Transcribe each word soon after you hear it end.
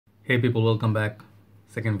Hey people, welcome back.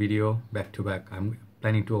 Second video back to back. I'm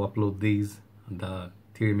planning to upload these, the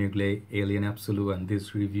Thierry Mugler Alien Absolute and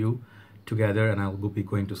this review together, and I'll be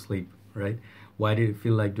going to sleep, right? Why did it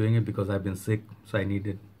feel like doing it? Because I've been sick, so I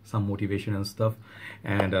needed some motivation and stuff.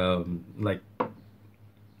 And I'm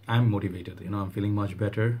motivated, I'm feeling much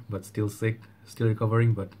better, but still sick, still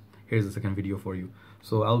recovering. But here's the second video for you.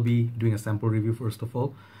 So I'll be doing a sample review first of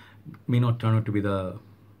all. May not turn out to be the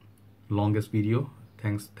longest video,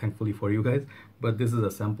 thankfully for you guys, but this is a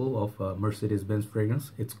sample of Mercedes-Benz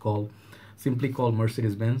fragrance. It's simply called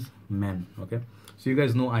Mercedes-Benz Men. Okay, so you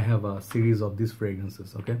guys know I have a series of these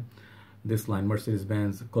fragrances. Okay, this line,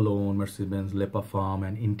 Mercedes-Benz Cologne, Mercedes-Benz Le Parfum,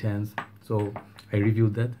 and Intense. So I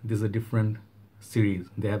reviewed that. This is a different series.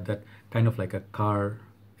 They have that kind of like a car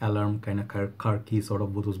alarm, kind of car key sort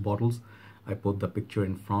of those bottles. I put the picture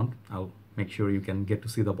in front. I'll make sure you can get to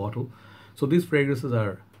see the bottle. So these fragrances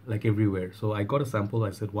are like everywhere. So I got a sample. I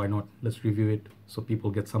said, why not, let's review it so people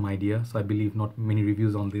get some idea. So I believe not many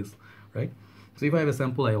reviews on this, right? So if I have a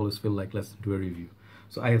sample, I always feel like let's do a review.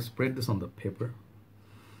 So I have spread this on the paper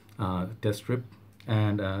test strip,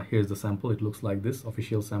 and here's the sample. It looks like this,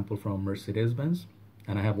 official sample from Mercedes-Benz.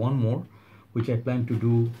 And I have one more which I plan to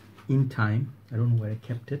do in time. I don't know where I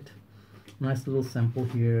kept it. Nice little sample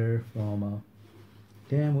here from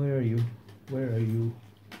damn, where are you,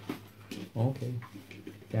 okay,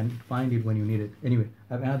 can find it when you need it. Anyway,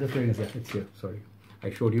 I have another fragrance. Yeah, it's here. Sorry,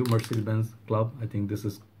 I showed you Mercedes-Benz Club. I think this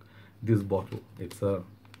is this bottle. It's a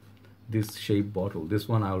this shape bottle. This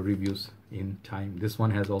one I'll review in time. This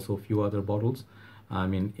one has also a few other bottles, I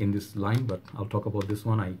mean, in this line, but I'll talk about this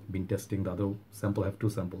one. I've been testing the other sample. I have two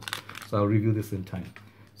samples, so I'll review this in time.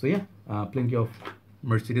 So yeah, plenty of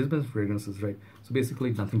Mercedes-Benz fragrances, right? So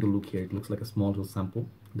basically nothing to look here. It looks like a small little sample.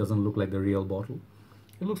 It doesn't look like the real bottle.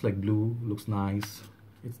 It looks like blue, looks nice.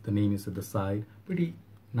 It's the name is at the side. Pretty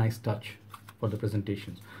nice touch for the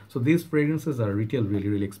presentations. So these fragrances are retail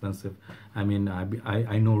really expensive. I mean,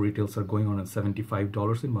 I know retails are going on at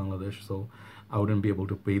 $75 in Bangladesh, so I wouldn't be able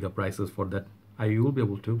to pay the prices for that. I will be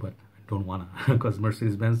able to, but I don't wanna because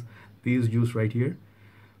Mercedes-Benz, these juice right here,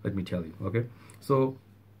 let me tell you. Okay, so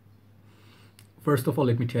first of all,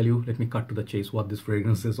 let me cut to the chase what this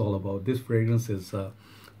fragrance is all about. This fragrance is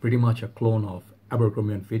pretty much a clone of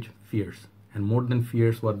Abercrombie & Fitch Fierce. And more than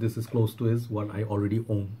Fierce, what this is close to is what I already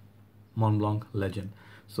own, Mont Blanc Legend.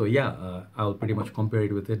 So yeah, I'll pretty much compare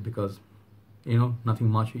it with it because, nothing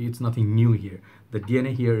much, it's nothing new here. The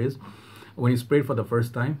DNA here is, when you spray it for the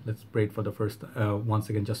first time, let's spray it for the first, once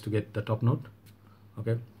again, just to get the top note.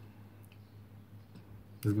 Okay,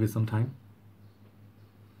 just give it some time.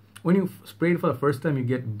 When you spray it for the first time, you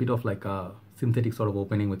get a bit of like a synthetic sort of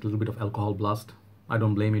opening with a little bit of alcohol blast. I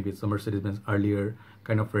don't blame it with some Mercedes-Benz earlier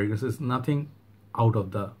kind of fragrances. Nothing out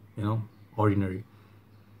of the, ordinary.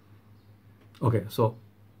 Okay, so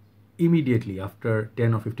immediately after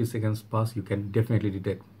 10 or 50 seconds pass, you can definitely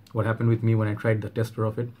detect what happened with me when I tried the tester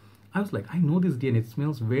of it. I was like, I know this DNA, it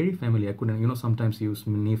smells very familiar. I couldn't, sometimes you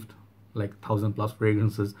sniffed like 1,000+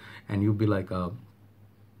 fragrances and you'd be like,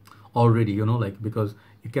 already, because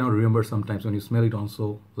you cannot remember sometimes when you smell it on,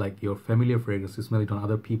 so like your familiar fragrance, you smell it on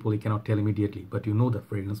other people, you cannot tell immediately, but you know the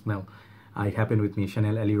fragrance smell. It happened with me,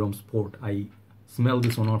 Chanel Allure Sport. I smelled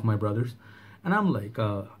this on one of my brothers and I'm like,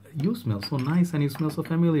 you smell so nice and you smell so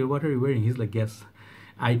familiar, what are you wearing? He's like, guess.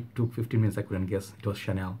 I took 15 minutes, I couldn't guess, it was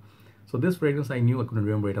Chanel. So this fragrance, I knew I couldn't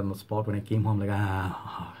remember it on the spot. When I came home, like,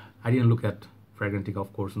 I didn't look at Fragrantica,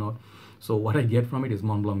 of course not. So what I get from it is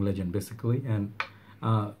Mont Blanc Legend basically. And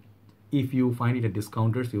if you find it at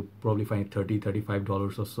discounters, you'll probably find it $30–35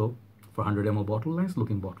 or so for 100 ml bottle. Nice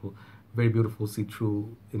looking bottle, very beautiful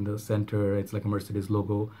see-through in the center. It's like a Mercedes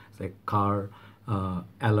logo. It's like car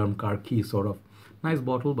alarm, car key sort of. Nice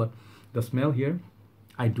bottle, but the smell here,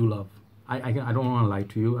 I do love. I don't want to lie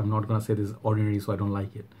to you. I'm not gonna say this is ordinary, so I don't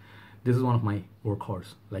like it. This is one of my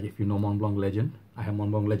workhorse. Like if you know Mont Blanc Legend, I have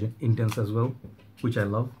Mont Blanc Legend Intense as well, which I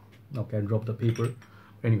love. Okay, I dropped the paper.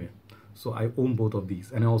 Anyway. So I own both of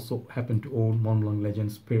these, and I also happen to own Mont Blanc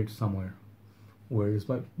Legend Spirit somewhere. Where is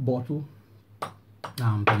my bottle?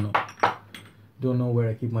 Don't know where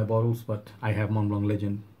I keep my bottles, but I have Mont Blanc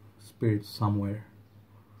Legend Spirit somewhere.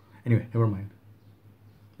 Anyway, never mind.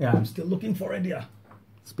 Yeah, I'm still looking for it. Yeah,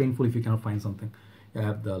 it's painful if you cannot find something. I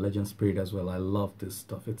have the Legend Spirit as well. I love this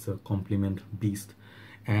stuff. It's a compliment beast.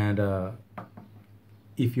 And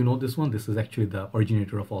if you know this one, this is actually the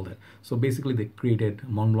originator of all that. So basically they created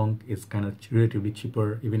Mont Blanc is kind of relatively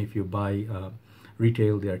cheaper. Even if you buy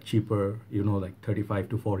retail, they are cheaper, like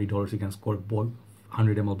 $35–40. You can score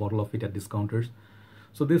 100 ml bottle of it at discounters.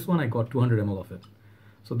 So this one I got 200 ml of it.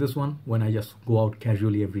 So this one, when I just go out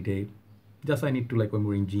casually every day, Just I need to, like when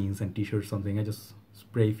wearing jeans and t-shirts something, I just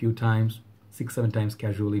spray a few times, 6-7 times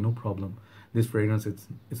casually, no problem. This fragrance,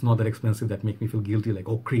 it's not that expensive that make me feel guilty like,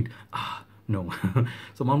 oh Creed, no.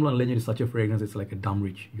 So Mont Blanc Legend is such a fragrance, it's like a dumb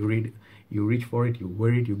reach. You reach for it, you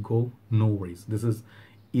wear it, you go, no worries. This is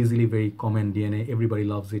easily very common DNA, everybody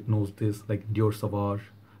loves it, knows this, like Dior Sauvage,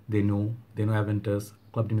 they know Aventus,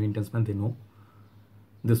 Club de Nuit Intense, they know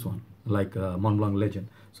this one, like Mont Blanc Legend.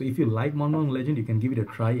 So if you like Mont Blanc Legend, you can give it a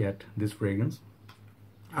try at this fragrance.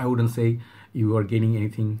 I wouldn't say you are getting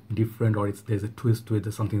anything different or there's a twist to it,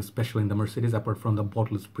 there's something special in the Mercedes, apart from the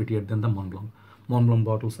bottle is prettier than the Mont Blanc. Mont Blanc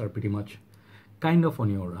bottles are pretty much kind of on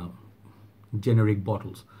your generic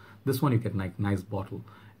bottles. This one you get like nice bottle.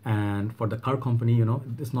 And for the car company, you know,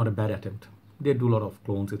 it's not a bad attempt. They do a lot of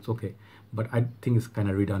clones, it's okay. But I think it's kind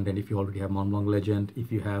of redundant if you already have Mont Blanc Legend,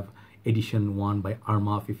 if you have Edition 1 by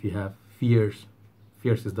Armaf, if you have Fierce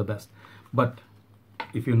is the best. But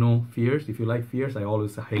if you know Fierce, if you like Fierce, I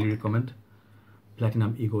always highly recommend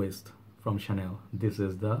Platinum Egoist from Chanel. This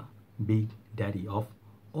is the big daddy of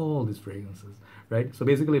all these fragrances, right? So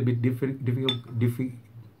basically a bit different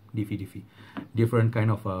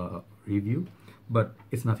kind of review, but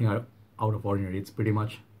it's nothing out of ordinary. It's pretty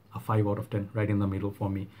much a 5 out of 10, right in the middle for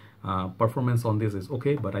me. Performance on this is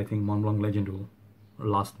okay, but I think Mont Blanc Legend will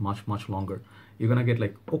last much longer. You're gonna get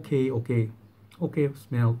like okay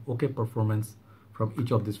smell, okay performance from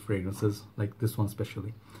each of these fragrances, like this one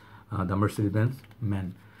especially, the Mercedes-Benz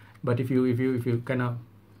Man. But if you kind of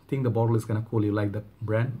think the bottle is kind of cool, you like the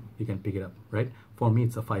brand, you can pick it up, right? For me,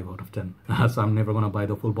 it's a 5 out of 10. So I'm never gonna buy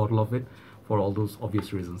the full bottle of it for all those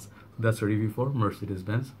obvious reasons. That's a review for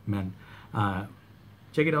Mercedes-Benz Man.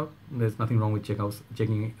 Check it out. There's nothing wrong with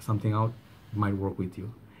checking something out. It might work with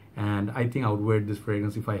you. And I think I would wear this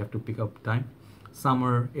fragrance if I have to pick up time.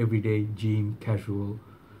 Summer, everyday, gym, casual,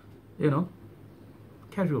 you know,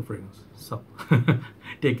 casual fragrance. So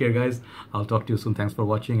take care, guys. I'll talk to you soon. Thanks for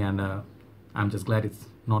watching, and I'm just glad it's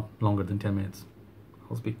not longer than 10 minutes.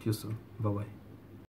 I'll speak to you soon. Bye bye.